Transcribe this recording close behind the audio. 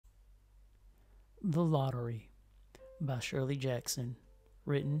The Lottery by Shirley Jackson,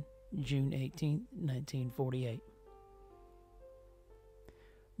 written June 18, 1948.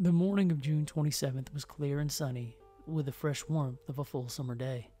 The morning of June 27th was clear and sunny, with the fresh warmth of a full summer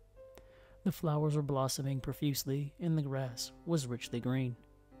day. The flowers were blossoming profusely, and the grass was richly green.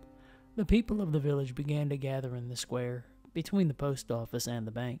 The people of the village began to gather in the square, between the post office and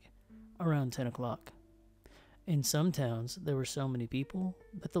the bank, around 10 o'clock. In some towns, there were so many people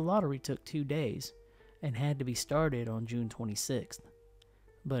that the lottery took 2 days and had to be started on June 26th.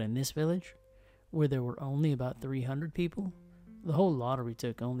 But in this village, where there were only about 300 people, the whole lottery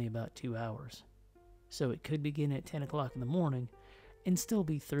took only about 2 hours. So it could begin at 10 o'clock in the morning and still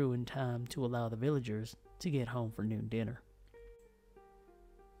be through in time to allow the villagers to get home for noon dinner.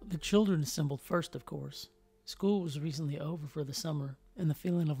 The children assembled first, of course. School was recently over for the summer, and the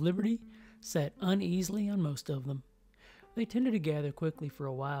feeling of liberty sat uneasily on most of them. They tended to gather quickly for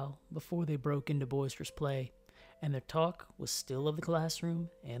a while before they broke into boisterous play, and their talk was still of the classroom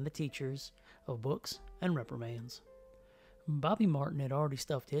and the teachers, of books and reprimands. Bobby Martin had already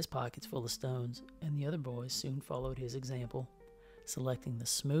stuffed his pockets full of stones, and the other boys soon followed his example, selecting the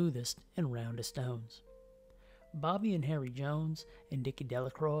smoothest and roundest stones. Bobby and Harry Jones and Dickie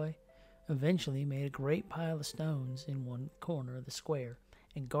Delacroix eventually made a great pile of stones in one corner of the square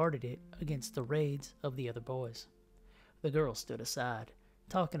and guarded it against the raids of the other boys. The girls stood aside,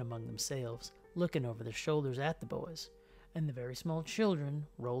 talking among themselves, looking over their shoulders at the boys, and the very small children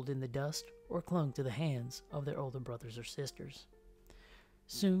rolled in the dust or clung to the hands of their older brothers or sisters.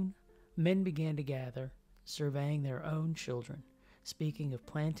 Soon, men began to gather, surveying their own children, speaking of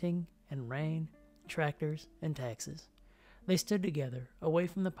planting and rain, tractors and taxes. They stood together, away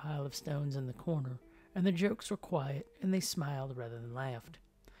from the pile of stones in the corner, and their jokes were quiet, and they smiled rather than laughed.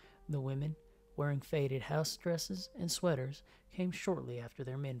 The women, wearing faded house dresses and sweaters, came shortly after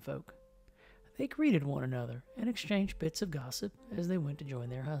their menfolk. They greeted one another and exchanged bits of gossip as they went to join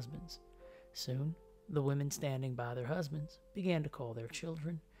their husbands. Soon, the women standing by their husbands began to call their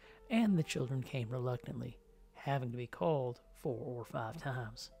children, and the children came reluctantly, having to be called 4 or 5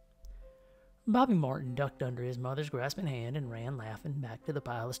 times. Bobby Martin ducked under his mother's grasping hand and ran laughing back to the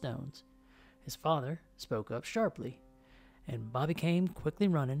pile of stones. His father spoke up sharply, and Bobby came quickly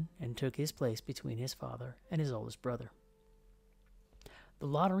running and took his place between his father and his oldest brother. The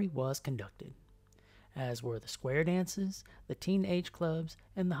lottery was conducted, as were the square dances, the teenage clubs,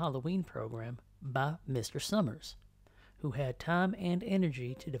 and the Halloween program, by Mr. Summers, who had time and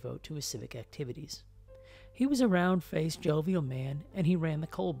energy to devote to his civic activities. He was a round-faced, jovial man, and he ran the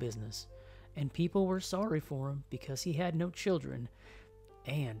coal business, and people were sorry for him because he had no children,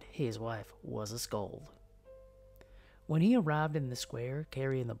 and his wife was a scold. When he arrived in the square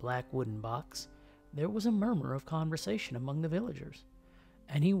carrying the black wooden box, there was a murmur of conversation among the villagers,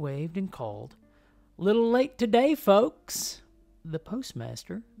 and he waved and called, "Little late today, folks!" The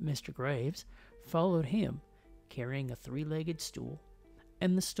postmaster, Mr. Graves, followed him, carrying a 3-legged stool,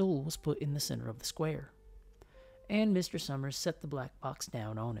 and the stool was put in the center of the square, and Mr. Summers set the black box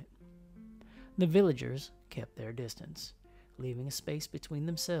down on it. The villagers kept their distance, leaving a space between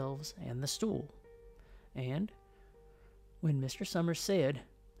themselves and the stool, and when Mr. Summers said,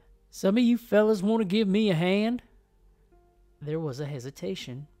 "Some of you fellas want to give me a hand?" there was a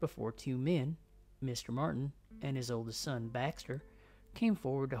hesitation before 2 men, Mr. Martin and his oldest son, Baxter, came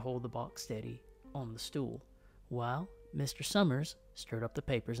forward to hold the box steady on the stool, while Mr. Summers stirred up the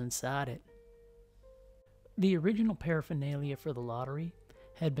papers inside it. The original paraphernalia for the lottery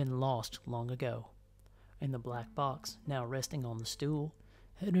had been lost long ago, and the black box, now resting on the stool,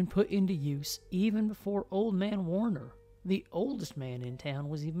 had been put into use even before Old Man Warner, the oldest man in town,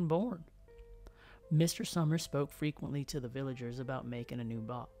 was even born. Mr. Summers spoke frequently to the villagers about making a new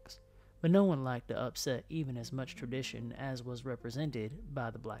box, but no one liked to upset even as much tradition as was represented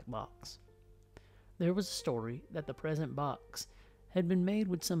by the black box. There was a story that the present box had been made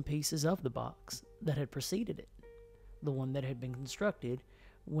with some pieces of the box that had preceded it, the one that had been constructed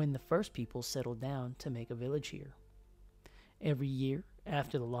when the first people settled down to make a village here. Every year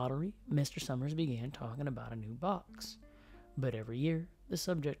after the lottery, Mr. Summers began talking about a new box, but every year the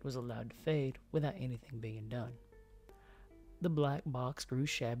subject was allowed to fade without anything being done. The black box grew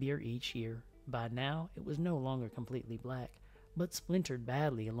shabbier each year. By now it was no longer completely black, but splintered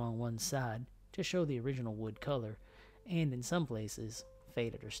badly along one side to show the original wood color, and in some places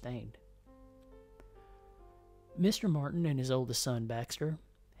faded or stained. Mr. Martin and his oldest son, Baxter,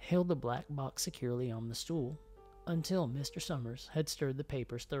 held the black box securely on the stool until Mr. Summers had stirred the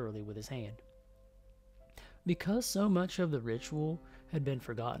papers thoroughly with his hand. Because so much of the ritual had been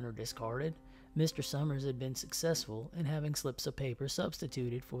forgotten or discarded, Mr. Summers had been successful in having slips of paper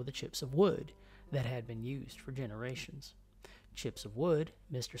substituted for the chips of wood that had been used for generations. Chips of wood,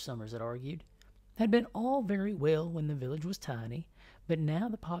 Mr. Summers had argued, had been all very well when the village was tiny, but now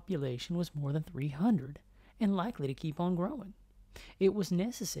the population was more than 300 and likely to keep on growing. It was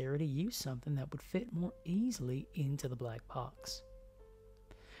necessary to use something that would fit more easily into the black box.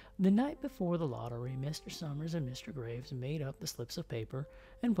 The night before the lottery, Mr. Summers and Mr. Graves made up the slips of paper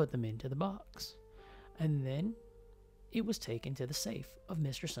and put them into the box. And then it was taken to the safe of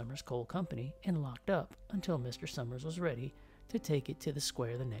Mr. Summers' coal company and locked up until Mr. Summers was ready to take it to the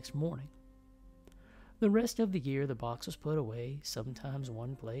square the next morning. The rest of the year the box was put away, sometimes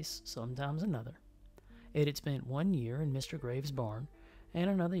one place, sometimes another. It had spent 1 year in Mr. Graves' barn and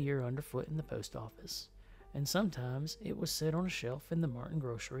another year underfoot in the post office, and sometimes it was set on a shelf in the Martin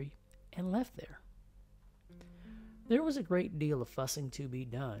grocery and left there. There was a great deal of fussing to be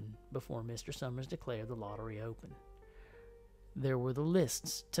done before Mr. Summers declared the lottery open. There were the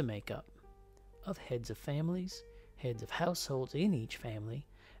lists to make up, of heads of families, heads of households in each family,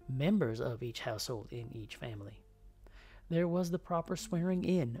 members of each household in each family. There was the proper swearing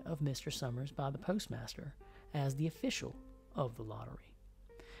in of Mr. Summers by the postmaster as the official of the lottery.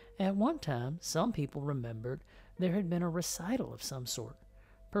 At one time, some people remembered there had been a recital of some sort,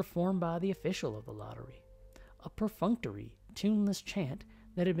 performed by the official of the lottery, a perfunctory, tuneless chant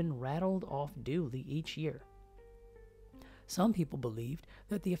that had been rattled off duly each year. Some people believed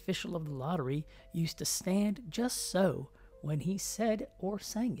that the official of the lottery used to stand just so when he said or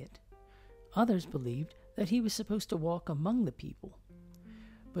sang it. Others believed that he was supposed to walk among the people.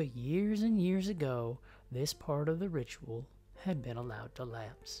 But years and years ago, this part of the ritual had been allowed to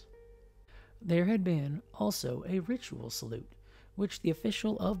lapse. There had been also a ritual salute, which the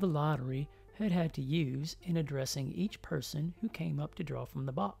official of the lottery had had to use in addressing each person who came up to draw from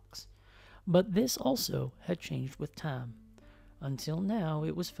the box. But this also had changed with time. Until now,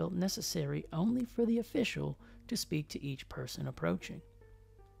 it was felt necessary only for the official to speak to each person approaching.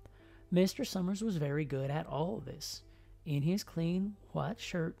 Mr. Summers was very good at all of this. In his clean white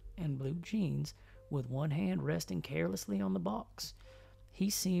shirt and blue jeans, with one hand resting carelessly on the box, he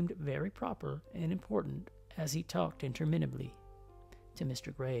seemed very proper and important as he talked interminably to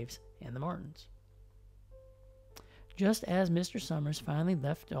Mr. Graves and the Martins. Just as Mr. Summers finally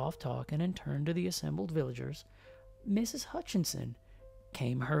left off talking and turned to the assembled villagers, Mrs. Hutchinson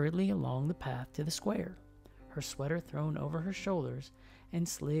came hurriedly along the path to the square, her sweater thrown over her shoulders, and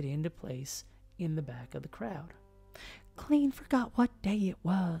slid into place in the back of the crowd. "Clean forgot what day it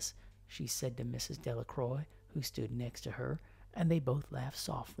was," she said to Mrs. Delacroix, who stood next to her, and they both laughed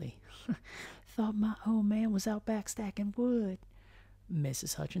softly. "Thought my old man was out back stacking wood,"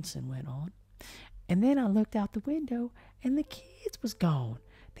 Mrs. Hutchinson went on. "And then I looked out the window, and the kids was gone.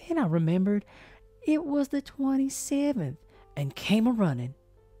 Then I remembered it was the 27th, and came a-running."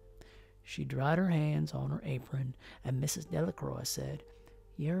 She dried her hands on her apron, and Mrs. Delacroix said,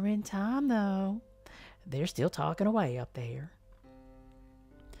 "You're in time, though. They're still talking away up there."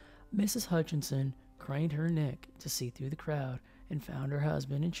 Mrs. Hutchinson craned her neck to see through the crowd and found her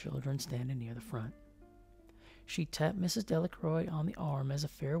husband and children standing near the front. She tapped Mrs. Delacroix on the arm as a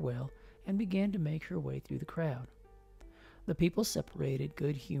farewell and began to make her way through the crowd. The people separated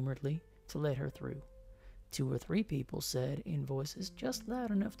good-humoredly to let her through. 2 or 3 people said, in voices just loud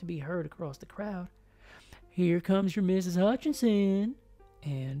enough to be heard across the crowd, "Here comes your Mrs. Hutchinson,"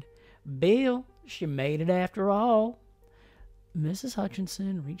 and "Bill, she made it after all." Mrs.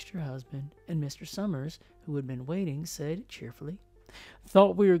 Hutchinson reached her husband, and Mr. Summers, who had been waiting, said cheerfully,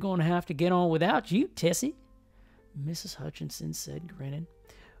 "Thought we were going to have to get on without you, Tessie." Mrs. Hutchinson said, grinning,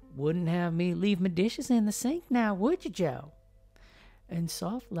 "Wouldn't have me leave my dishes in the sink now, would you, Joe?" And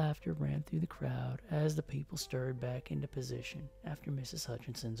soft laughter ran through the crowd as the people stirred back into position after Mrs.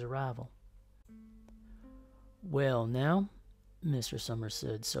 Hutchinson's arrival. "Well, now," Mr. Summers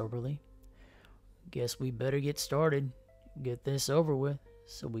said soberly, "guess we better get started, get this over with,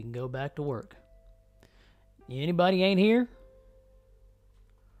 so we can go back to work. Anybody ain't here?"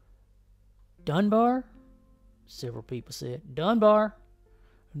 "Dunbar?" several people said. "Dunbar!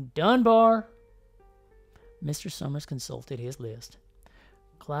 Dunbar!" Mr. Summers consulted his list.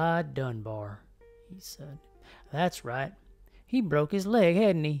 "Clyde Dunbar," he said. "That's right. He broke his leg,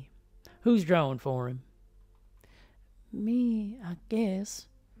 hadn't he? Who's drawing for him?" "Me, I guess,"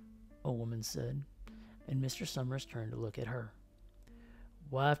 a woman said, and Mr. Summers turned to look at her.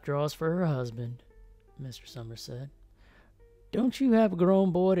 "Wife draws for her husband," Mr. Summers said. "Don't you have a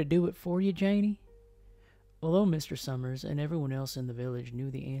grown boy to do it for you, Janie?" Although Mr. Summers and everyone else in the village knew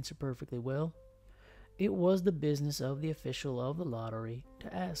the answer perfectly well, it was the business of the official of the lottery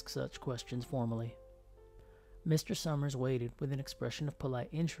to ask such questions formally. Mr. Summers waited with an expression of polite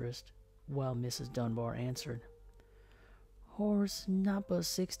interest while Mrs. Dunbar answered. "Horace not but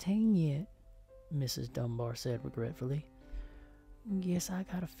 16 yet," Mrs. Dunbar said regretfully. "Guess I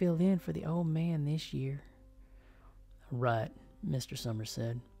gotta fill in for the old man this year." "Right," Mr. Summers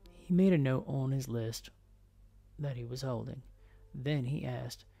said. He made a note on his list that he was holding. Then he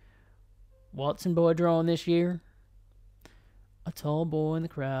asked, "Watson boy drawing this year?" A tall boy in the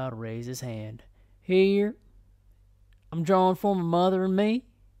crowd raised his hand. "Here. I'm drawing for my mother and me."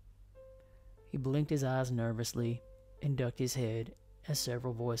 He blinked his eyes nervously and ducked his head as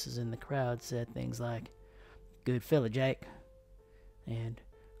several voices in the crowd said things like, "Good fella, Jake," and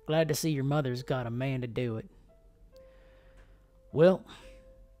 "Glad to see your mother's got a man to do it." "Well,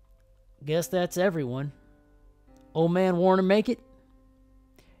 guess that's everyone. Old man Warner make it?"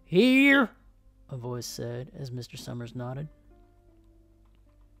 "Here," a voice said as Mr. Summers nodded.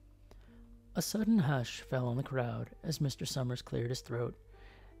 A sudden hush fell on the crowd as Mr. Summers cleared his throat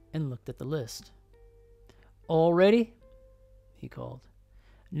and looked at the list. "All ready?" he called.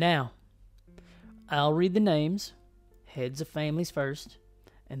 "Now, I'll read the names, heads of families first,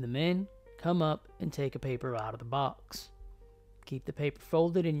 and the men come up and take a paper out of the box. Keep the paper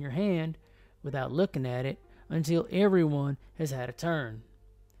folded in your hand without looking at it until everyone has had a turn.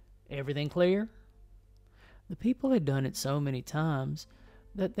 Everything clear?" The people had done it so many times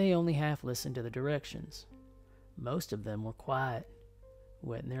that they only half listened to the directions. Most of them were quiet,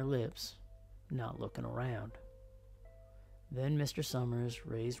 wetting their lips, not looking around. Then Mr. Summers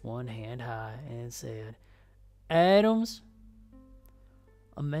raised one hand high and said, "Adams."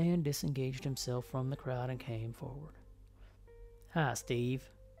 A man disengaged himself from the crowd and came forward. "Hi,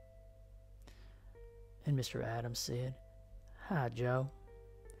 Steve." And Mr. Adams said, "Hi, Joe."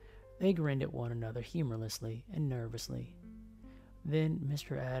 They grinned at one another humorlessly and nervously. Then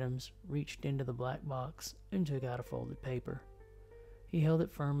Mr. Adams reached into the black box and took out a folded paper. He held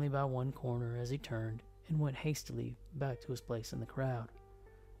it firmly by one corner as he turned and went hastily back to his place in the crowd,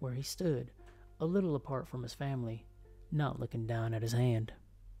 where he stood, a little apart from his family, not looking down at his hand.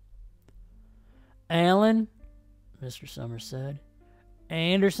 "Allen," Mr. Summers said.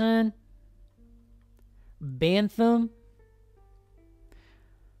 "Anderson. Bentham."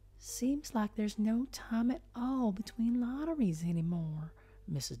 "Seems like there's no time at all between lotteries anymore,"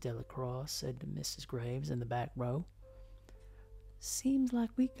 Mrs. Delacroix said to Mrs. Graves in the back row. "Seems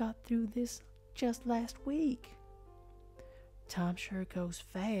like we got through this just last week." "Time sure goes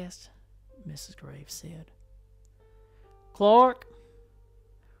fast," Mrs. Graves said. "Clark.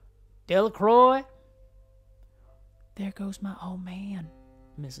 Delacroix." "There goes my old man,"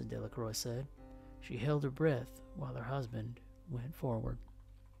 Mrs. Delacroix said. She held her breath while her husband went forward.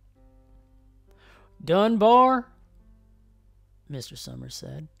 "Dunbar," Mr. Summers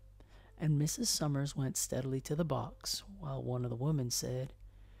said, and Mrs. Summers went steadily to the box while one of the women said,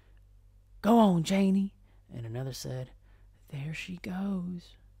 "Go on, Janie," and another said, "There she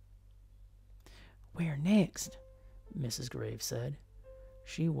goes." "Where next?" Mrs. Graves said.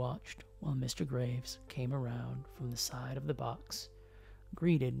 She watched while Mr. Graves came around from the side of the box,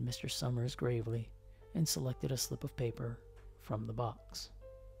 greeted Mr. Summers gravely, and selected a slip of paper from the box.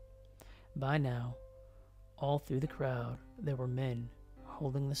 By now, all through the crowd, there were men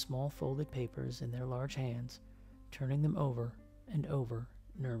holding the small folded papers in their large hands, turning them over and over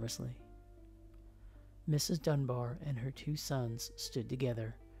nervously. Mrs. Dunbar and her two sons stood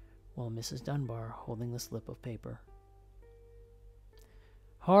together, while Mrs. Dunbar holding the slip of paper.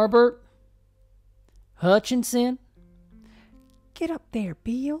 "Harbert. Hutchinson." "Get up there,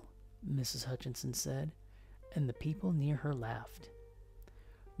 Bill," Mrs. Hutchinson said, and the people near her laughed.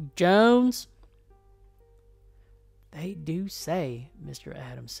 "Jones." "They do say," Mr.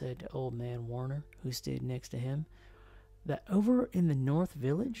 Adams said to old man Warner, who stood next to him, "that over in the North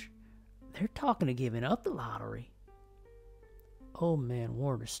Village, they're talking of giving up the lottery." Old man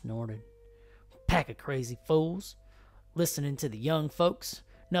Warner snorted. "Pack of crazy fools. Listening to the young folks.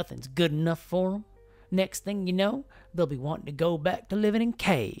 Nothing's good enough for 'em. Next thing you know, they'll be wanting to go back to living in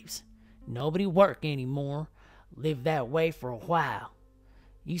caves. Nobody work anymore. Live that way for a while.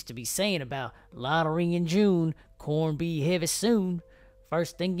 Used to be saying about lottery in June, corn be heavy soon.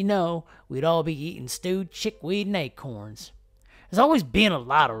 First thing you know, we'd all be eating stewed chickweed and acorns. There's always been a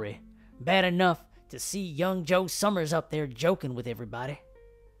lottery. Bad enough to see young Joe Summers up there joking with everybody."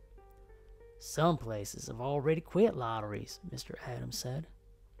 "Some places have already quit lotteries," Mr. Adams said.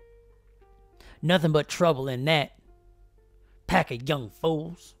 "Nothing but trouble in that. Pack of young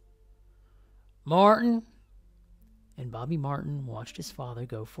fools. Martin." And Bobby Martin watched his father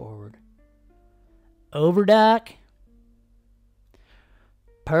go forward. "Overdyke.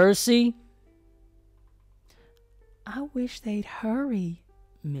 Percy." "I wish they'd hurry,"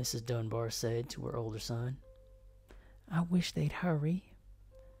 Mrs. Dunbar said to her older son. I wish they'd hurry.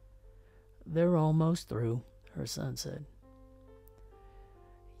 They're almost through, her son said.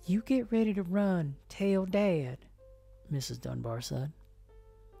 You get ready to run. Tell Dad, Mrs. Dunbar said.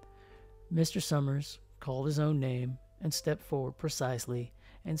 Mr. Summers called his own name and stepped forward precisely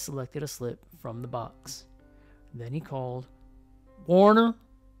and selected a slip from the box. Then he called, Warner.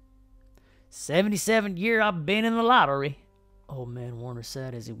 77th year I've been in the lottery, Old Man Warner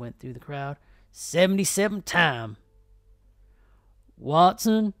said as he went through the crowd. 77th time.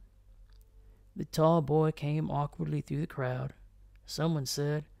 Watson. The tall boy came awkwardly through the crowd. Someone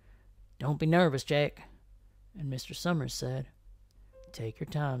said, Don't be nervous, Jack. And Mr. Summers said, Take your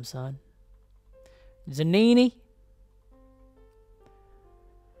time, son. Zanini.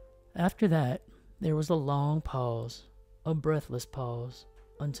 After that, there was a long pause, a breathless pause,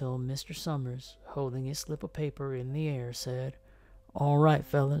 until Mr. Summers, holding his slip of paper in the air, said, All right,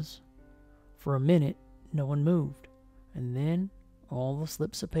 fellas. For a minute, no one moved, and then all the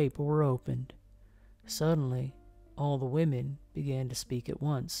slips of paper were opened. Suddenly, all the women began to speak at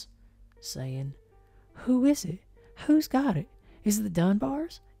once, saying, Who is it? Who's got it? Is it the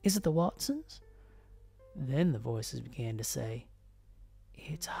Dunbars? Is it the Watsons? Then the voices began to say,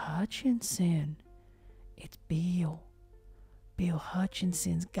 It's Hutchinson. It's Bill. Bill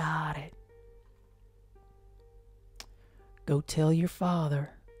Hutchinson's got it. Go tell your father,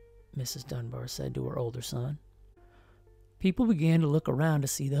 Mrs. Dunbar said to her older son. People began to look around to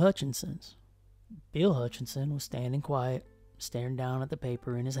see the Hutchinsons. Bill Hutchinson was standing quiet, staring down at the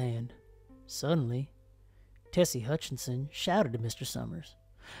paper in his hand. Suddenly, Tessie Hutchinson shouted to Mr. Summers,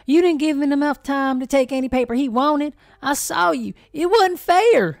 You didn't give him enough time to take any paper he wanted. I saw you. It wasn't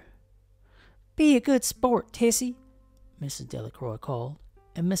fair. Be a good sport, Tessie, Mrs. Delacroix called,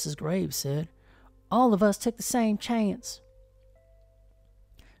 and Mrs. Graves said, All of us took the same chance.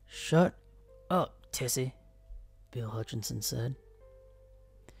 Shut up, Tessie, Bill Hutchinson said.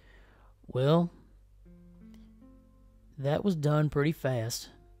 Well, that was done pretty fast,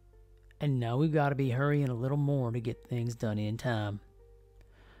 and now we've got to be hurrying a little more to get things done in time.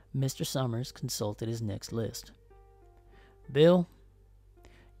 Mr. Summers consulted his next list. Bill,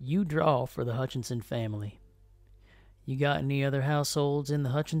 you draw for the Hutchinson family. You got any other households in the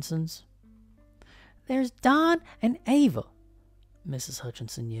Hutchinsons? There's Don and Ava, Mrs.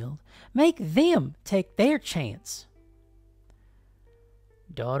 Hutchinson yelled. Make them take their chance.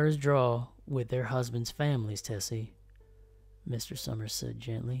 Daughters draw with their husbands' families, Tessie, Mr. Summers said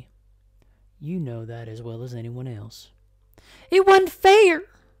gently. You know that as well as anyone else. It wasn't fair,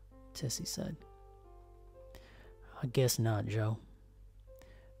 Tessie said. I guess not, Joe,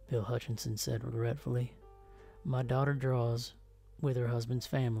 Bill Hutchinson said regretfully. My daughter draws with her husband's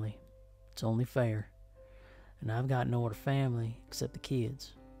family. It's only fair. And I've got no other family except the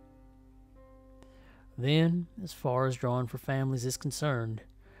kids. Then, as far as drawing for families is concerned,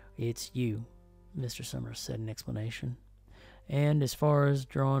 it's you, Mr. Summers said in explanation. And as far as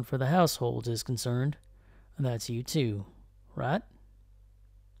drawing for the households is concerned, that's you too, right?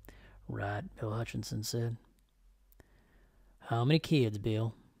 Right, Bill Hutchinson said. How many kids,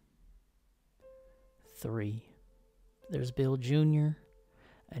 Bill? 3. There's Bill Jr.,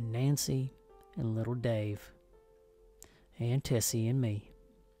 and Nancy, and little Dave, and Tessie and me.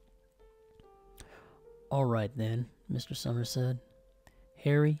 All right then, Mr. Summers said.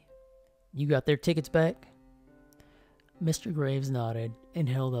 Harry, you got their tickets back? Mr. Graves nodded and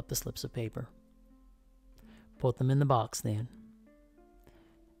held up the slips of paper. Put them in the box then.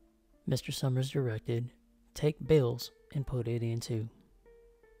 Mr. Summers directed, Take Bill's and put it in too.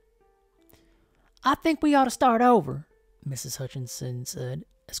 I think we ought to start over, Mrs. Hutchinson said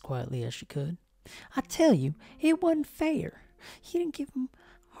as quietly as she could. I tell you, it wasn't fair. You didn't give them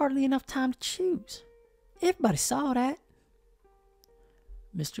hardly enough time to choose. Everybody saw that.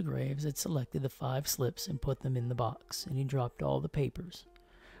 Mr. Graves had selected the 5 slips and put them in the box, and he dropped all the papers,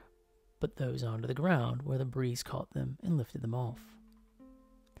 but those onto the ground where the breeze caught them and lifted them off.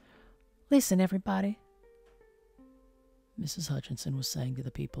 Listen, everybody, Mrs. Hutchinson was saying to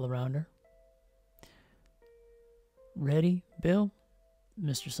the people around her. Ready, Bill?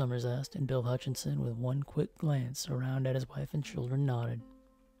 Mr. Summers asked, and Bill Hutchinson, with one quick glance around at his wife and children, nodded.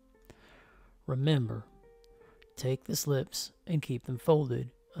 Remember, take the slips and keep them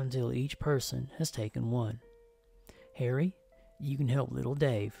folded until each person has taken one. Harry, you can help little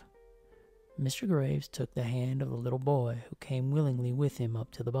Dave. Mr. Graves took the hand of the little boy who came willingly with him up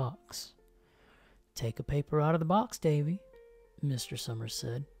to the box. Take a paper out of the box, Davy, Mr. Summers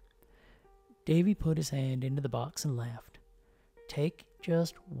said. Davy put his hand into the box and laughed. Take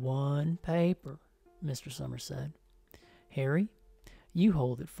just one paper, Mr. Summers said. Harry, You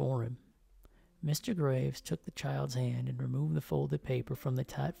hold it for him." Mr. Graves took the child's hand and removed the folded paper from the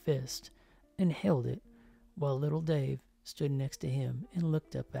tight fist and held it while little Dave stood next to him and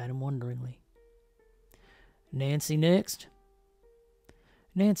looked up at him wonderingly. "Nancy next?"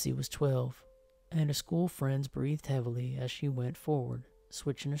 Nancy was 12, and her school friends breathed heavily as she went forward,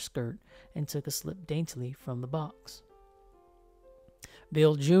 switching her skirt, and took a slip daintily from the box.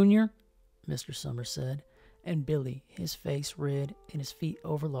 "Bill Jr.?" Mr. Summers said, and Billy, his face red and his feet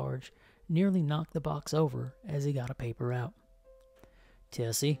overlarge, nearly knocked the box over as he got a paper out.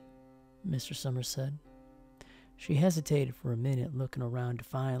 "Tessie," Mr. Summers said. She hesitated for a minute, looking around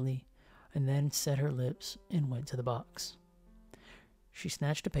defiantly, and then set her lips and went to the box. She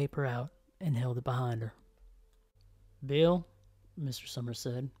snatched a paper out and held it behind her. "Bill," Mr. Summers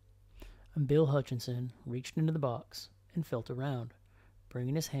said, and Bill Hutchinson reached into the box and felt around,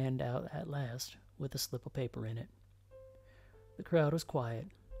 bringing his hand out at last with a slip of paper in it. The crowd was quiet.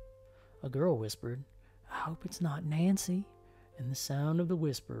 A girl whispered, "I hope it's not Nancy," and the sound of the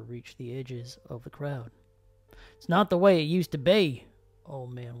whisper reached the edges of the crowd. "It's not the way it used to be,"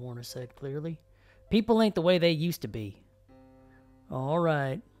 Old Man Warner said clearly. "People ain't the way they used to be." "All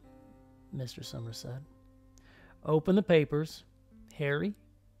right," Mr. Summers said. "Open the papers. Harry,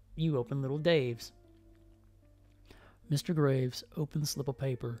 you open little Dave's." Mr. Graves opened the slip of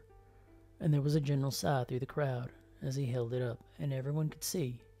paper, and there was a general sigh through the crowd as he held it up, and everyone could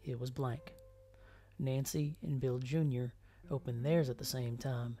see it was blank. Nancy and Bill Jr. opened theirs at the same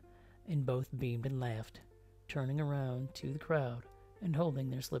time, and both beamed and laughed, turning around to the crowd and holding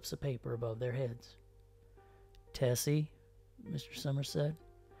their slips of paper above their heads. "Tessie," Mr. Summers said.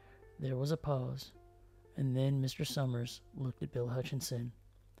 There was a pause, and then Mr. Summers looked at Bill Hutchinson,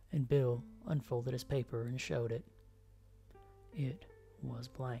 and Bill unfolded his paper and showed it. It was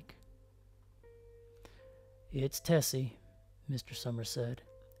blank. "It's Tessie," Mr. Summers said,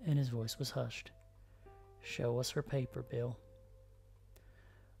 and his voice was hushed. "Show us her paper, Bill."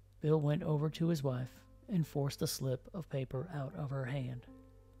 Bill went over to his wife and forced a slip of paper out of her hand.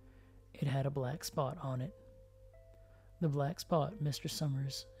 It had a black spot on it. The black spot Mr.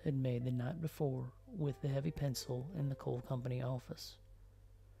 Summers had made the night before with the heavy pencil in the coal company office.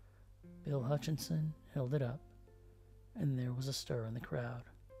 Bill Hutchinson held it up, and there was a stir in the crowd.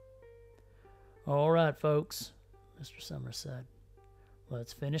 "All right, folks," Mr. Summers said.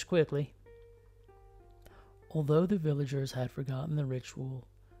 "Let's finish quickly." Although the villagers had forgotten the ritual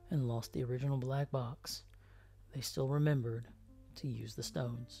and lost the original black box, they still remembered to use the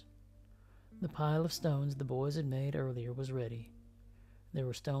stones. The pile of stones the boys had made earlier was ready. There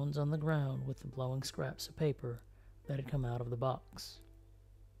were stones on the ground with the blowing scraps of paper that had come out of the box.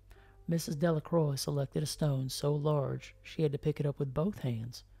 Mrs. Delacroix selected a stone so large she had to pick it up with both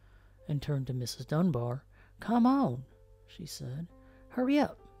hands, and turned to Mrs. Dunbar. "Come on," she said. "Hurry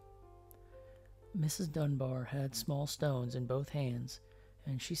up." Mrs. Dunbar had small stones in both hands,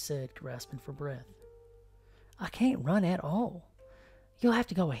 and she said, grasping for breath, "I can't run at all. You'll have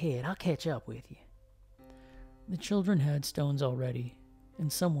to go ahead. I'll catch up with you." The children had stones already,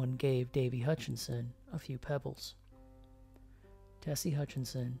 and someone gave Davy Hutchinson a few pebbles. Tessie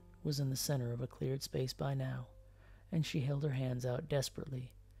Hutchinson was in the center of a cleared space by now, and she held her hands out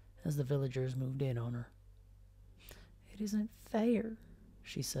desperately as the villagers moved in on her. "It isn't fair,"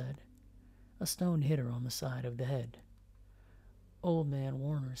 she said. A stone hit her on the side of the head. Old Man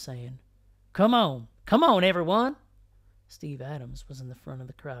Warner saying, Come on, everyone!" Steve Adams was in the front of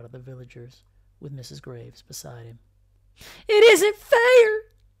the crowd of the villagers, with Mrs. Graves beside him. "It isn't fair!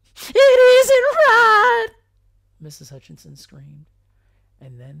 It isn't right!" Mrs. Hutchinson screamed,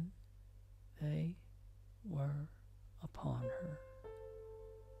 and then they were upon her.